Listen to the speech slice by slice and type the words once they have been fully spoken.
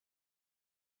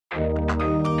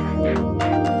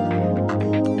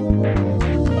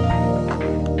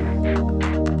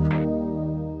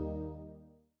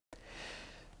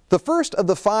The first of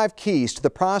the 5 keys to the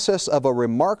process of a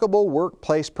remarkable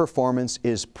workplace performance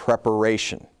is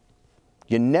preparation.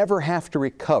 You never have to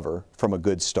recover from a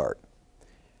good start.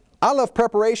 I love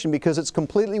preparation because it's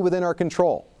completely within our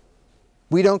control.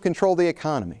 We don't control the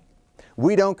economy.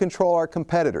 We don't control our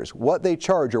competitors, what they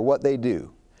charge or what they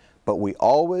do. But we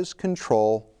always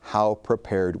control how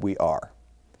prepared we are.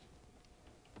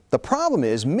 The problem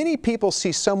is, many people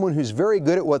see someone who's very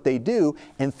good at what they do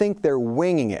and think they're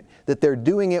winging it, that they're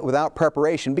doing it without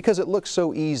preparation because it looks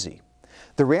so easy.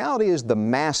 The reality is the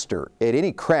master at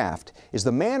any craft is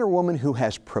the man or woman who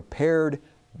has prepared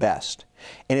best.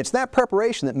 And it's that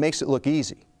preparation that makes it look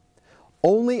easy.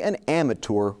 Only an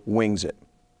amateur wings it.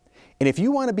 And if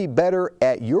you want to be better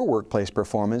at your workplace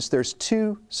performance, there's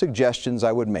 2 suggestions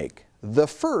I would make. The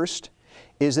first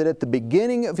is that at the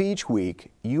beginning of each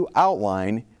week, you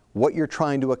outline what you're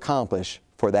trying to accomplish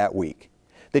for that week.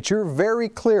 That you're very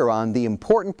clear on the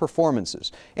important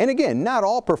performances. And again, not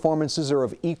all performances are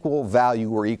of equal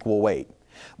value or equal weight.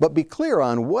 But be clear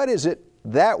on what is it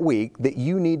that week that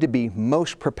you need to be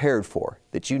most prepared for,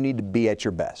 that you need to be at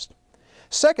your best.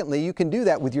 Secondly, you can do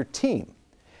that with your team.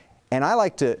 And I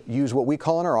like to use what we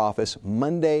call in our office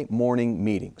Monday morning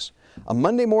meetings. A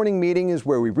Monday morning meeting is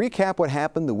where we recap what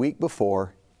happened the week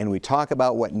before and we talk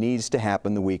about what needs to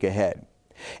happen the week ahead.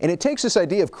 And it takes this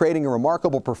idea of creating a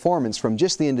remarkable performance from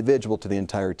just the individual to the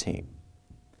entire team.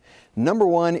 Number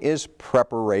 1 is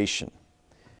preparation.